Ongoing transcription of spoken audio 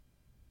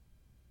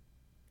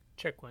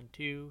Check 1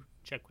 2.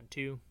 Check 1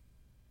 2.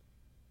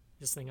 Is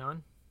this thing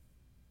on?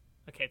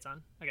 Okay, it's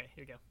on. Okay,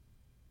 here we go.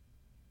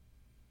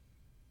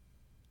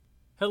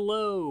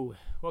 Hello!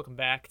 Welcome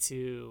back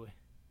to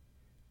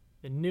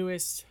the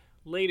newest,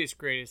 latest,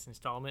 greatest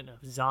installment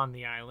of Zon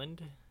the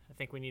Island. I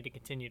think we need to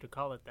continue to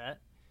call it that.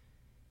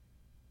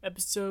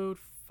 Episode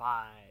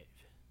 5.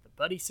 The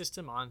Buddy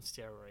System on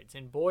Steroids.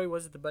 And boy,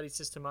 was it the Buddy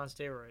System on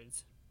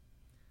Steroids.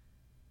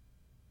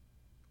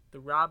 The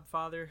Rob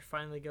father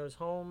finally goes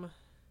home.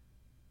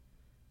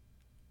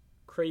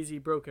 Crazy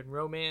broken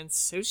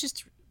romance. It was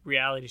just a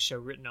reality show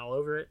written all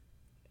over it.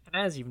 And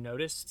as you've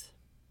noticed,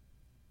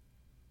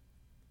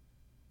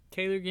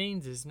 Taylor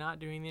Gaines is not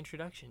doing the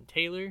introduction.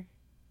 Taylor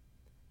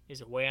is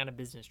away on a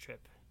business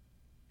trip.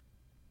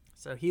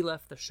 So he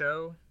left the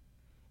show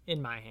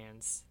in my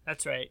hands.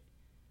 That's right.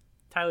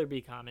 Tyler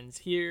B. Commons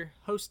here,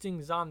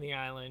 hosting Zon the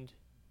Island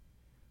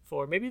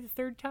for maybe the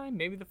third time,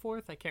 maybe the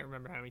fourth. I can't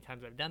remember how many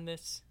times I've done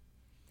this.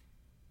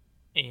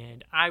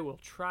 And I will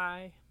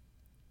try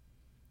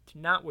to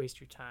not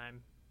waste your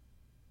time,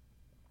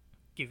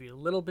 give you a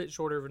little bit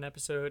shorter of an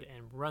episode,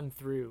 and run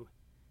through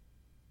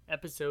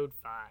episode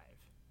 5.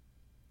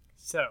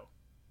 So,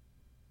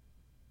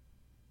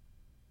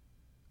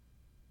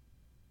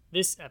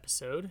 this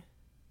episode,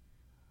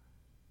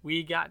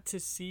 we got to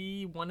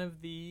see one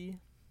of the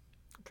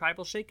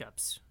tribal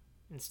shakeups.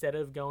 Instead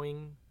of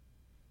going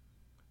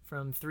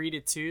from 3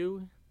 to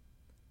 2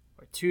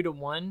 or 2 to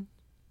 1,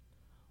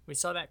 we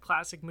saw that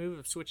classic move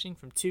of switching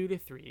from 2 to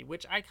 3,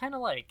 which I kind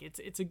of like.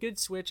 It's a good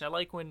switch. I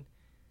like when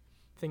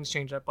things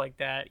change up like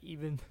that,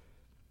 even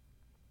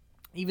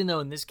though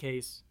in this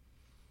case,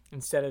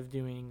 instead of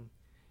doing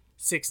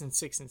 6 and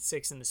 6 and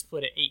 6 in the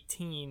split at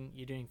 18,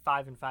 you're doing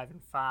 5 and 5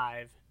 and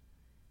 5.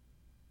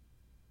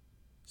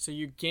 So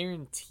you're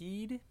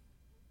guaranteed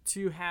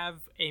to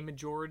have a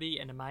majority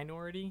and a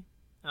minority.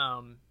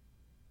 No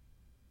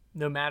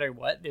matter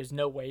what, there's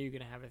no way you're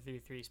going to have a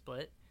 3-3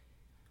 split.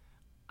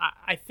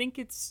 I think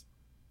it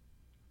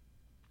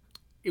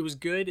was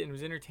good and it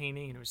was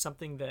entertaining and it was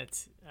something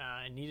that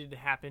needed to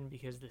happen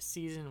because the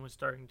season was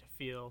starting to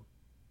feel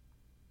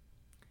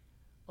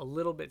a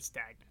little bit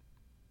stagnant.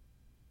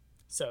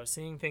 So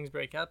seeing things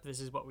break up, this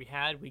is what we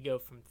had. We go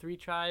from 3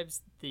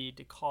 tribes, the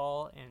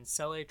Dakal and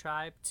Sele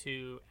tribe,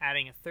 to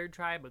adding a third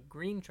tribe, a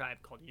green tribe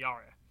called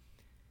Yara.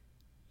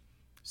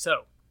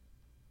 So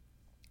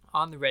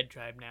on the red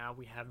tribe now,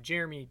 we have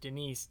Jeremy,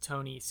 Denise,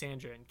 Tony,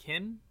 Sandra, and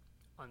Kim.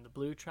 On the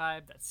blue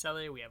tribe, that's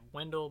Sele, we have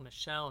Wendell,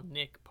 Michelle,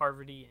 Nick,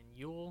 Parvati, and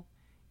Yule.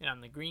 And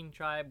on the green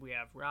tribe, we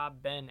have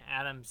Rob, Ben,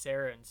 Adam,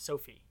 Sarah, and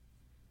Sophie.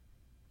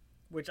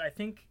 Which I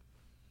think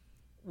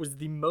was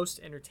the most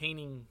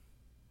entertaining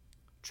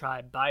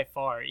tribe by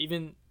far.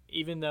 Even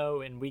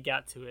though, and we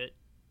got to it,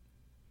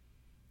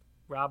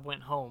 Rob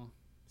went home.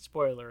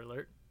 Spoiler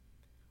alert.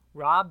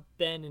 Rob,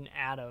 Ben, and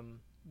Adam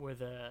were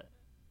the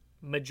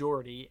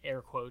majority,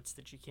 air quotes,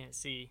 that you can't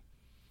see.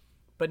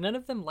 But none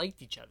of them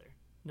liked each other.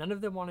 None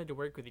of them wanted to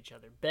work with each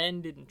other. Ben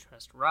didn't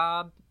trust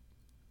Rob.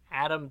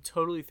 Adam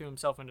totally threw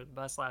himself under the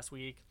bus last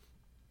week.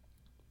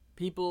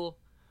 People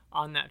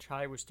on that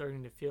tribe were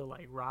starting to feel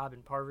like Rob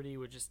and Parvati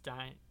were just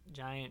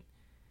giant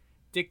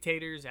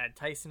dictators. Add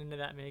Tyson into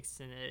that mix.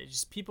 And it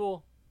just,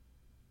 people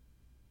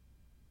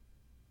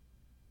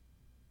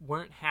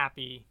weren't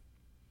happy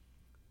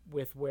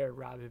with where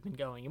Rob had been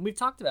going. And we've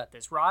talked about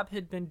this. Rob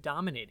had been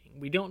dominating.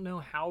 We don't know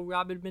how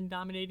Rob had been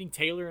dominating.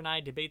 Taylor and I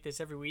debate this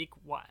every week.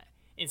 Why?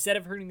 Instead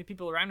of hurting the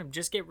people around him,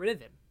 just get rid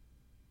of him.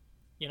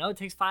 You know, it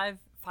takes five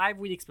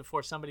weeks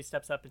before somebody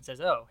steps up and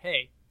says, oh,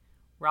 hey,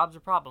 Rob's a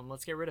problem.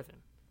 Let's get rid of him.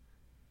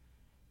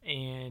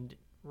 And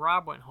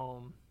Rob went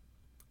home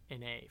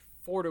in a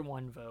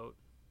 4-1 vote.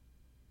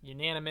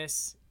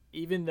 Unanimous,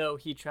 even though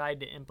he tried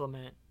to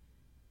implement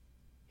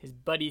his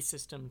buddy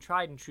system,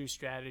 tried and true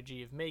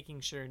strategy of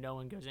making sure no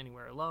one goes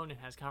anywhere alone and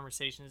has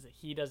conversations that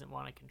he doesn't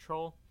want to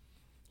control.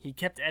 He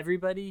kept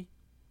everybody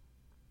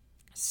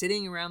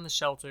sitting around the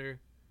shelter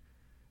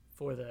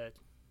for the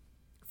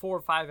 4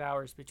 or 5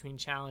 hours between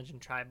challenge and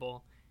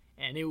tribal,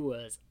 and it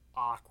was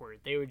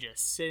awkward. They were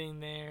just sitting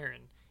there,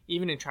 and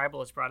even in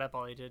tribal, it's brought up,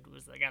 all they did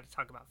was they got to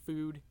talk about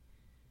food,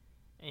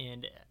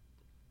 and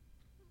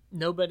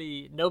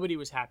nobody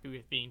was happy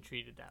with being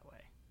treated that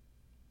way.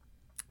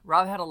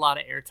 Rob had a lot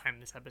of airtime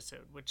this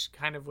episode, which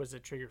kind of was a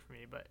trigger for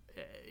me, but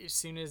as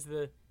soon as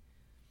the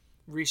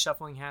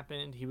reshuffling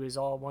happened, he was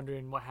all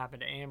wondering what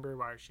happened to Amber,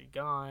 why is she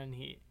gone.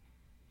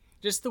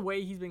 Just the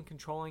way he's been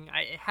controlling,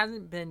 it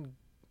hasn't been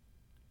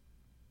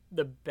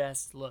the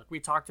best look. We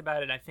talked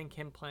about it. I think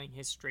him playing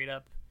his straight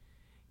up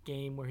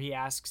game where he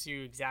asks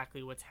you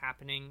exactly what's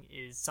happening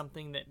is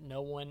something that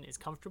no one is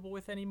comfortable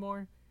with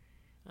anymore.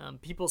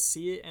 People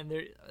see it and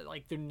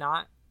they're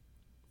not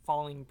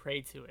falling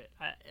prey to it.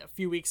 A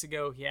few weeks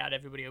ago, he had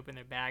everybody open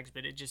their bags,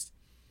 but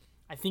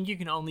I think you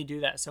can only do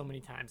that so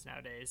many times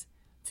nowadays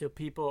till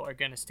people are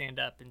going to stand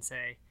up and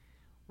say,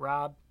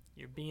 Rob,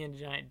 you're being a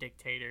giant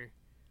dictator.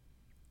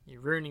 You're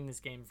ruining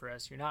this game for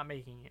us. You're not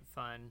making it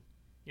fun.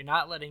 You're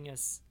not letting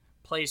us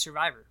play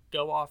Survivor.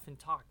 Go off and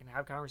talk and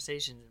have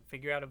conversations and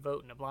figure out a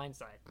vote and a blind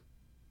side.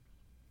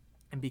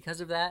 And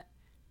because of that,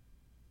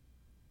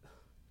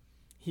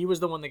 he was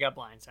the one that got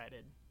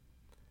blindsided.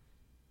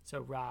 So,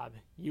 Rob,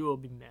 you will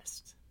be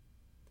missed.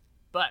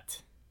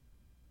 But,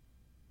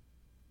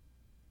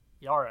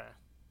 Yara,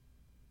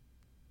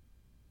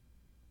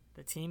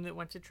 the team that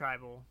went to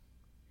Tribal,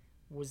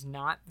 was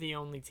not the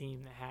only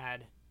team that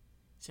had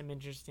some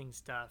interesting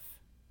stuff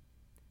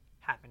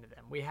happen to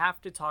them. We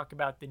have to talk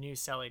about the new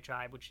Sele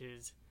tribe, which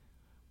is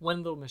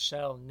Wendell,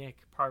 Michelle, Nick,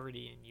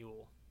 Parvati, and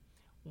Yul.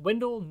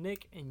 Wendell,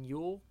 Nick, and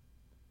Yul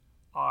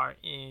are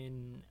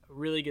in a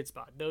really good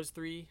spot. Those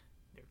three,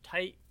 they're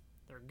tight.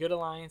 They're a good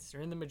alliance.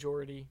 They're in the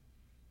majority.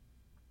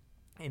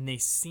 And they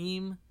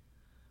seem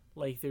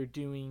like they're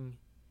doing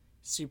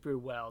super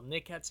well.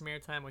 Nick had some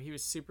airtime where he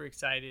was super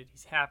excited.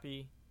 He's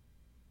happy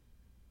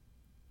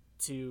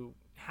to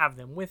have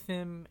them with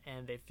him,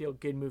 and they feel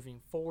good moving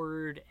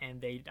forward.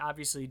 And they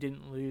obviously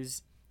didn't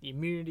lose the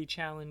immunity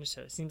challenge,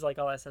 so it seems like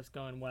all that stuff's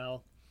going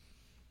well.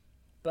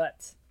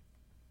 But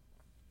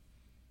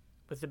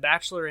with The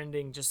Bachelor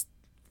ending just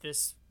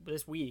this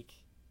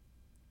week,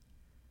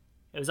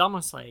 it was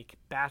almost like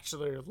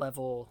Bachelor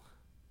level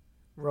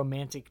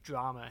romantic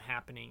drama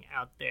happening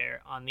out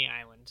there on the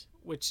island,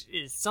 which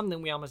is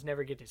something we almost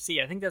never get to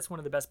see. I think that's one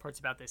of the best parts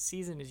about this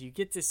season is you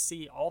get to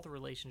see all the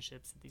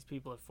relationships that these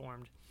people have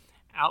formed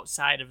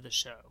outside of the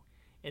show.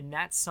 And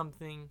that's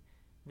something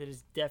that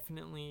is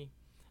definitely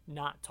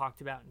not talked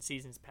about in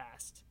seasons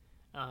past.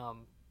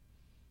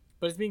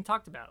 But it's being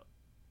talked about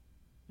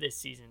this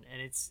season,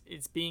 and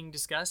it's being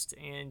discussed.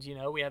 And, you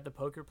know, we have the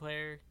poker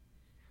player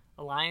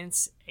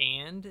alliance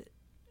and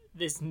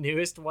this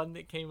newest one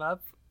that came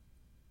up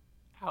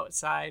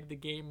outside the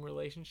game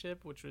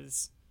relationship, which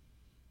was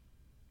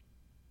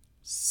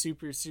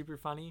super, super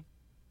funny.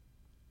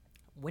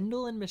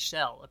 Wendell and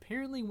Michelle.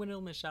 Apparently Wendell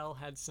and Michelle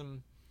had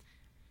some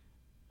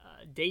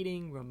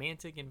dating,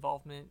 romantic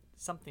involvement,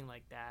 something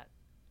like that,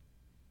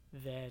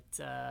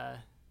 that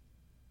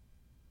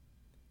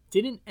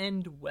didn't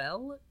end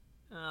well.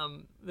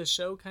 The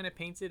show kind of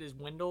paints it as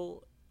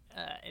Wendell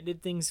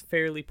ended things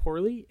fairly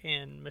poorly,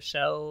 and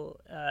Michelle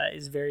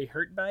is very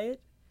hurt by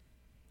it.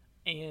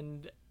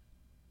 And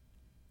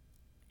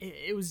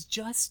it was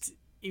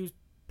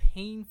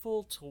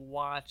painful to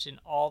watch in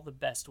all the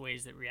best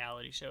ways that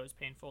reality show is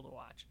painful to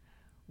watch.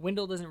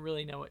 Wendell doesn't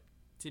really know what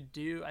to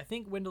do. I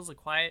think Wendell's a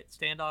quiet,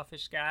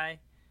 standoffish guy.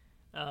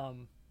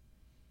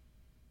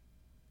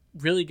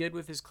 Really good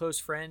with his close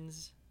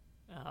friends.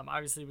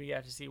 Obviously, we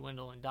got to see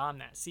Wendell and Dom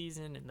that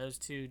season, and those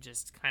two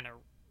just kind of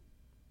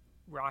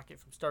rock it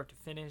from start to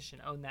finish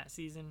and own that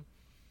season.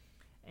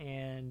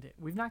 And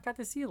we've not got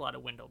to see a lot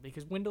of Wendell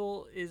because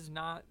Wendell is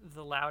not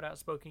the loud,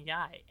 outspoken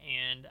guy.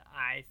 And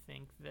I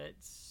think that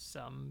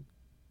somehow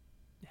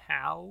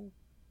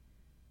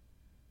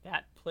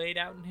that played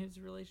out in his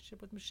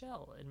relationship with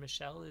Michelle. And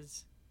Michelle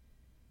is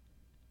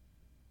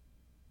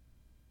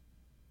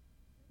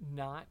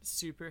not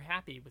super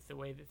happy with the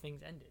way that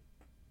things ended.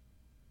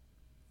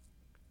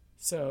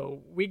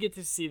 So we get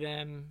to see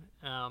them.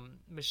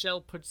 Michelle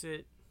puts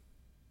it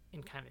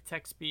in kind of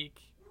tech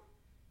speak.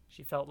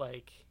 She felt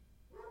like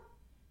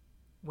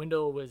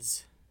Wendell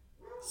was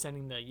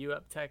sending the "you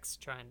up"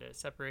 text, trying to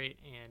separate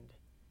and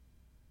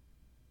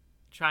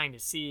trying to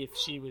see if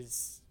she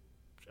was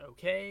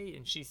okay.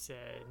 And she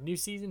said, "New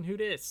season, who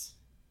dis?"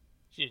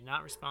 She did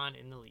not respond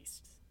in the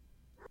least.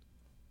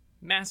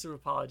 Massive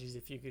apologies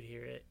if you could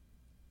hear it.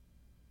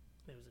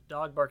 There was a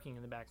dog barking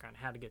in the background.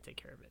 Had to go take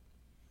care of it.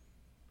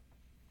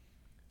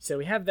 So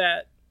we have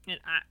that, and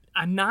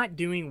I'm not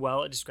doing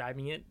well at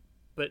describing it,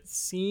 but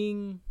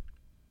seeing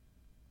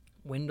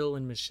Wendell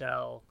and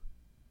Michelle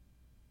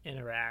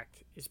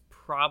interact is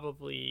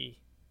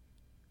probably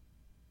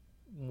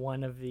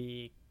one of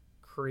the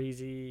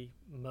crazy,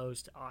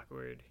 most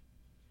awkward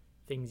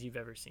things you've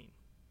ever seen.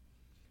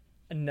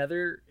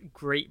 Another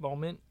great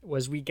moment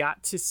was we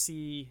got to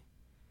see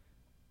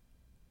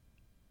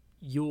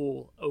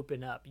Yul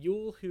open up.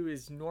 Yul, who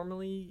is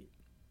normally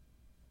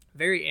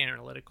very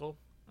analytical,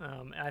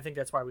 and I think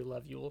that's why we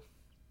love Yul.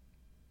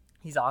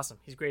 He's awesome.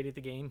 He's great at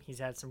the game. He's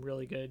had some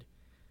really good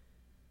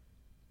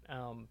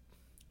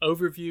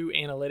overview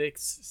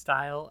analytics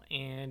style,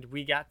 and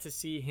we got to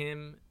see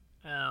him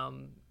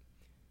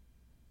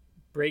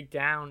break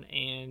down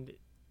and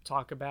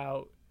talk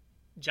about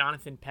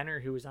Jonathan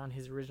Penner, who was on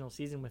his original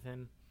season with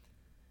him,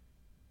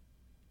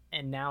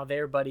 and now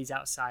they're buddies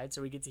outside,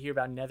 so we get to hear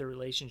about another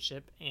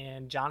relationship.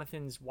 And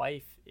Jonathan's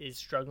wife is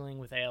struggling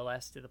with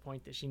ALS to the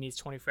point that she needs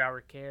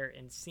 24-hour care,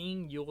 and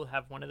seeing Yul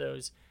have one of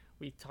those,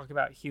 we talk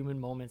about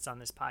human moments on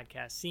this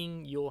podcast,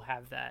 seeing Yul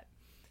have that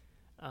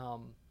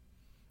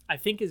I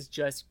think is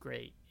just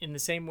great. In the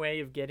same way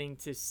of getting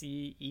to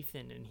see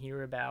Ethan and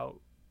hear about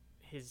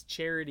his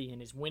charity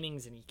and his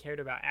winnings, and he cared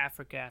about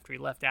Africa after he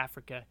left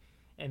Africa,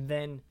 and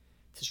then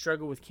to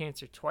struggle with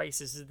cancer twice.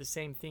 This is the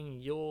same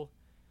thing. Yul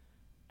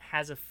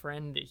has a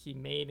friend that he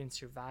made in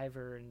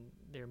Survivor, and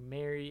they're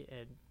married,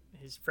 and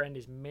his friend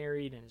is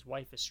married, and his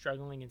wife is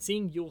struggling, and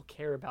seeing Yul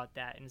care about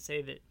that and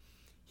say that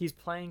he's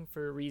playing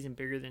for a reason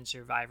bigger than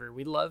Survivor.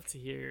 We love to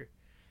hear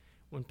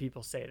when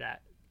people say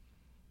that.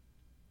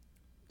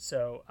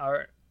 So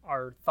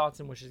our thoughts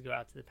and wishes go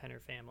out to the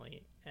Penner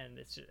family, and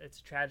it's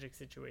a tragic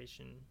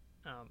situation.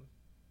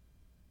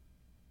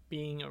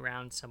 Being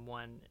around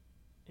someone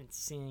and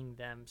seeing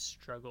them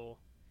struggle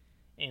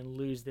and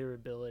lose their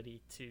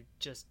ability to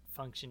just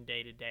function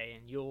day to day,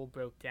 and Yul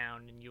broke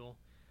down, and Yul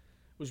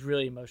was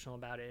really emotional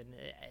about it, and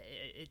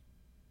it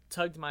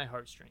tugged my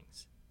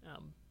heartstrings.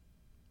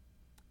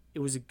 It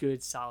was a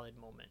good, solid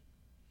moment.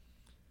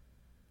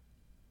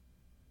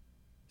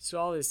 So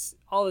all this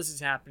is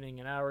happening,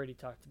 and I already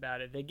talked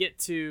about it. They get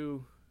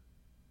to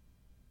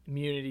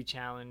immunity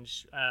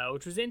challenge,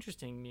 which was an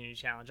interesting immunity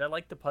challenge. I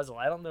like the puzzle.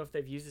 I don't know if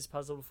they've used this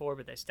puzzle before,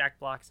 but they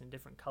stack blocks in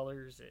different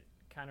colors. It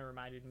kind of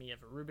reminded me of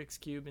a Rubik's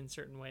Cube in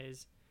certain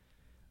ways.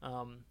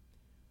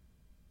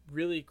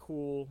 Really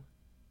cool,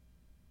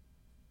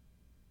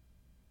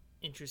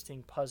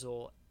 interesting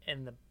puzzle.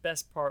 And the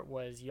best part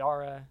was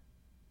Yara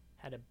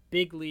had a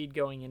big lead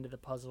going into the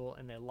puzzle,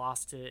 and they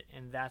lost it,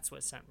 and that's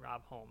what sent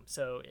Rob home.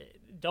 So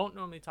don't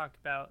normally talk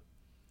about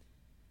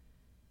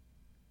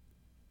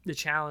the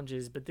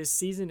challenges, but this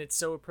season it's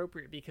so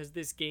appropriate because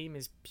this game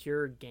is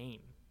pure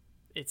game.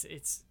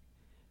 It's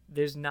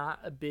there's not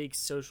a big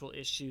social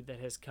issue that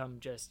has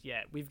come just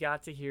yet. We've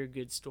got to hear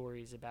good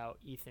stories about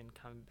Ethan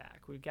coming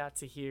back. We've got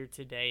to hear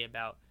today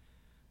about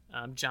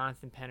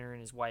Jonathan Penner and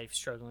his wife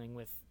struggling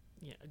with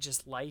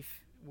just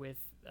life with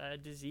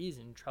disease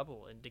and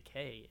trouble and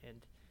decay.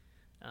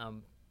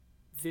 And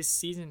this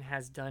season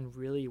has done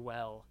really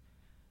well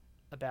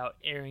about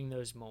airing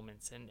those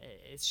moments, and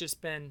it's just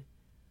been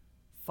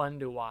fun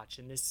to watch.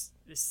 And this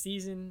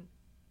season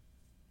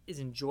is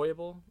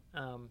enjoyable.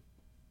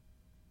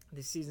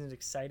 This season is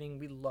exciting.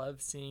 We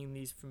love seeing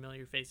these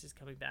familiar faces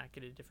coming back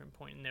at a different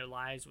point in their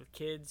lives, with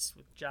kids,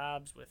 with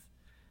jobs, with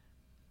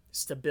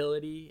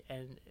stability,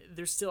 and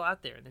they're still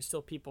out there, and there's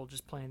still people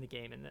just playing the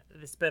game, and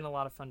it's been a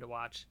lot of fun to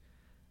watch.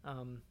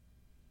 And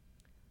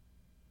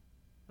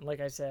like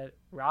I said,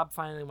 Rob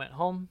finally went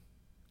home.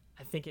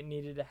 I think it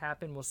needed to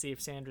happen. We'll see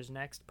if Sandra's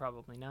next.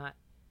 Probably not.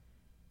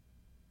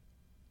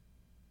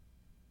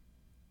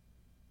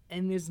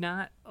 And there's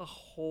not a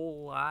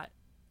whole lot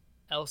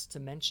else to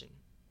mention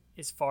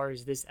as far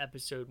as this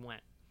episode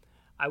went.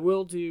 I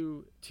will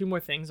do two more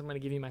things. I'm going to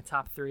give you my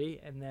top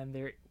three, and then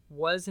there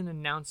was an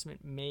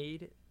announcement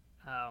made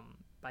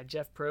by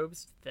Jeff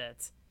Probst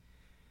that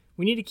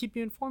we need to keep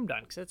you informed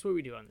on, because that's what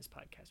we do on this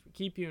podcast. We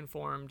keep you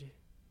informed.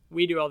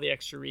 We do all the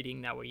extra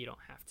reading. That way you don't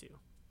have to.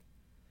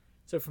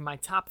 So for my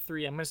top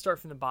three, I'm going to start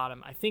from the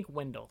bottom. I think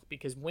Wendell,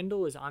 because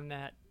Wendell is on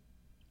that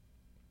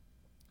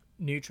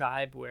new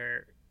tribe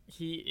where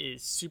he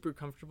is super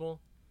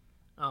comfortable.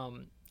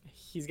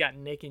 He's got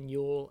Nick and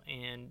Yul,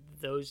 and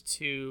those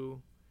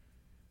two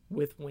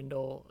with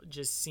Wendell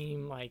just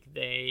seem like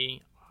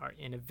they are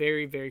in a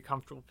very, very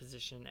comfortable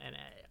position. And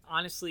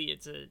honestly,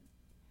 it's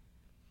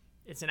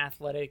an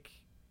athletic,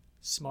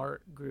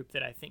 smart group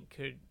that I think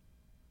could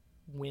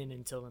win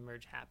until the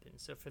merge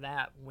happens. So for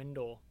that,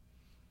 Wendell,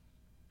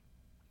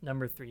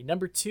 number three.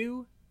 Number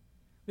two,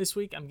 this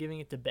week I'm giving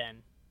it to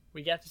Ben.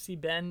 We got to see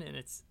Ben, and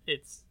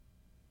it's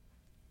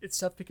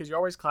tough because you're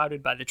always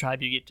clouded by the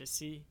tribe you get to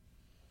see.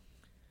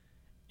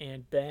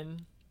 And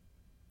Ben,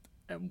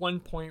 at one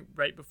point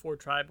right before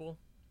Tribal,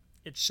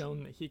 it's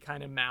shown that he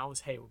kind of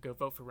mouths, "Hey, we'll go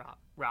vote for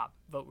Rob,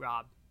 vote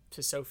Rob,"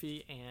 to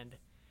Sophie. And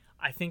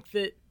I think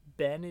that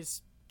Ben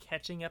is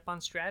catching up on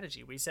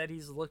strategy. We said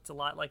he's looked a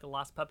lot like a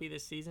lost puppy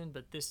this season,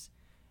 but this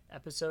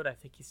episode, I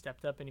think he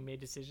stepped up and he made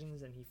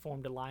decisions and he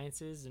formed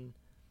alliances and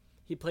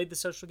he played the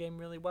social game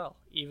really well,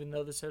 even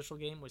though the social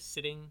game was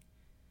sitting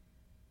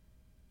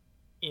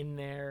in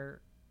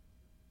their,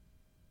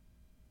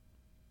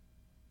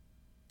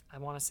 I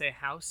want to say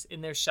house,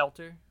 in their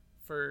shelter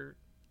for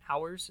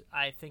hours.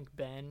 I think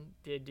Ben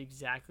did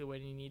exactly what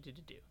he needed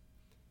to do.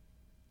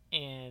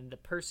 And the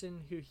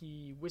person who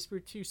he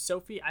whispered to,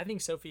 Sophie, I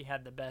think Sophie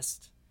had the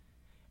best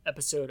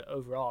episode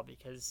overall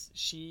because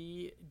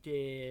she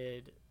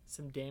did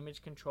some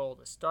damage control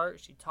to start.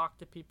 She talked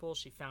to people.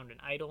 She found an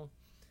idol.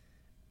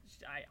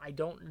 I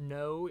don't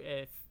know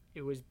if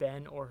it was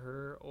Ben or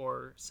her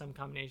or some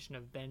combination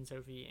of Ben,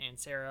 Sophie, and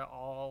Sarah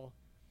all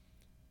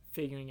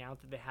figuring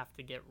out that they have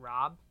to get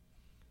Rob.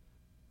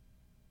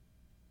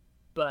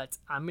 But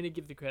I'm going to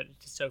give the credit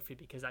to Sophie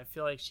because I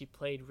feel like she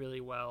played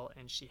really well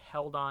and she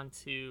held on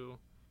to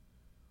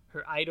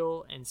her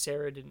idol, and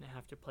Sarah didn't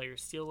have to play or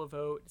steal a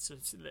vote. So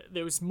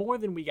there was more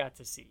than we got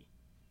to see.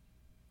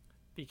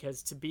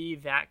 Because to be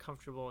that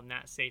comfortable and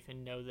that safe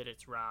and know that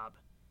it's Rob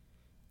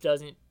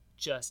doesn't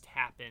just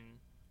happen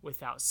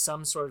without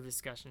some sort of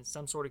discussion,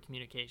 some sort of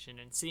communication.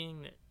 And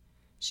seeing that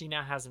she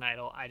now has an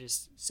idol,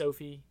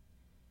 Sophie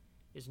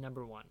is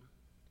number one.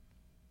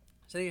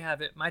 So there you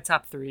have it. My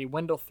top three: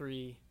 Wendell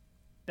 3,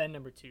 Ben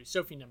number 2,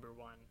 Sophie number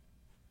 1.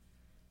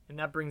 And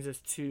that brings us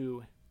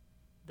to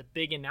the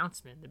big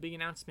announcement. The big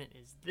announcement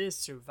is this: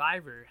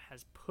 Survivor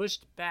has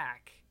pushed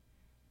back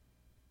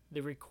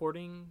the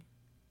recording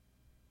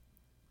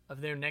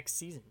of their next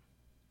season.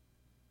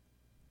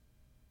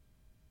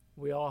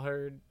 We all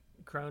heard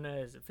Corona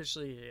is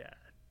officially a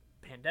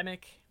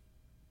pandemic.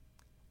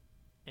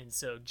 And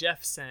so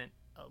Jeff sent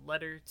a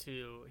letter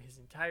to his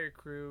entire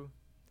crew,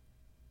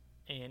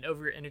 and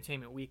over at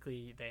Entertainment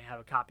Weekly, they have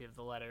a copy of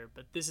the letter,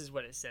 but this is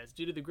what it says.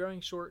 Due to the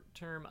growing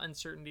short-term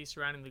uncertainty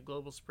surrounding the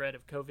global spread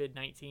of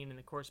COVID-19 and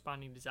the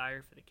corresponding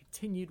desire for the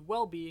continued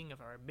well-being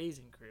of our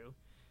amazing crew,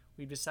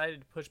 we've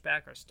decided to push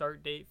back our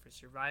start date for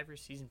Survivor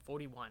Season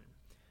 41.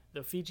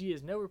 Though Fiji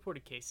has no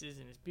reported cases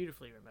and is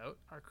beautifully remote,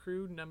 our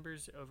crew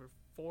numbers over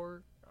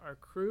 400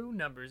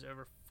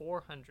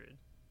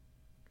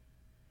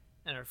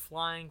 and are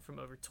flying from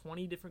over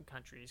 20 different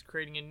countries,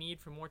 creating a need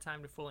for more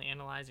time to fully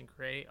analyze and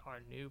create our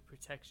new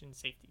protection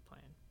safety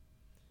plan.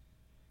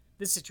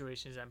 This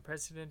situation is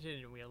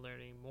unprecedented, and we are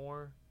learning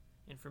more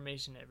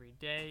information every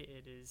day.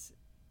 It is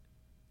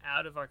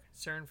out of our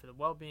concern for the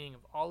well-being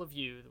of all of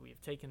you that we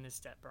have taken this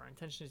step. Our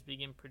intention is to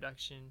begin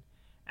production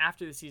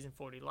after the Season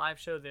 40 live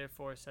show,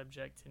 therefore,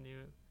 subject to new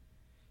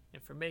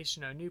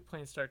information. Our new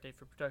planned start date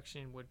for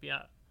production would be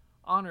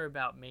on or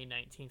about May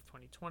 19th,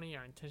 2020.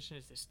 Our intention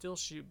is to still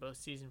shoot both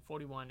Season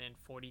 41 and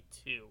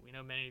 42. We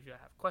know many of you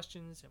have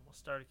questions, and we'll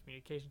start a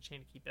communication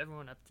chain to keep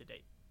everyone up to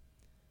date.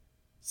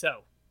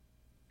 So,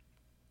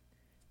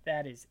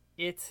 that is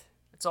it.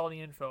 That's all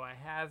the info I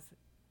have.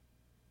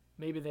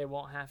 Maybe they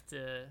won't have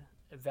to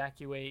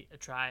evacuate a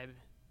tribe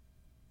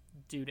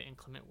due to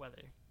inclement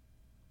weather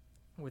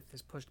with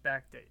this pushed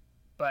back date.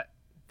 But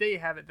there you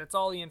have it. That's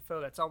all the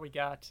info. That's all we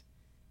got.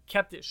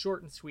 Kept it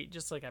short and sweet,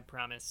 just like I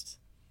promised.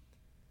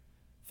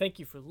 Thank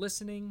you for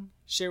listening.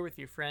 Share with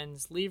your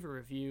friends. Leave a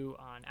review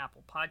on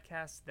Apple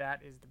Podcasts.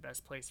 That is the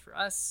best place for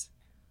us.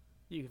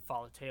 You can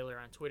follow Taylor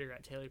on Twitter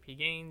at Taylor P.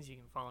 Gaines. You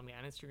can follow me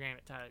on Instagram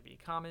at Tyler B.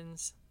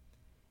 Commons.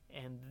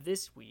 And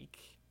this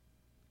week,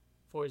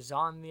 for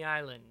Zon the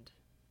Island,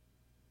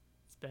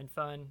 it's been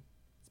fun.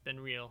 It's been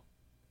real.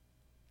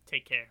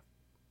 Take care.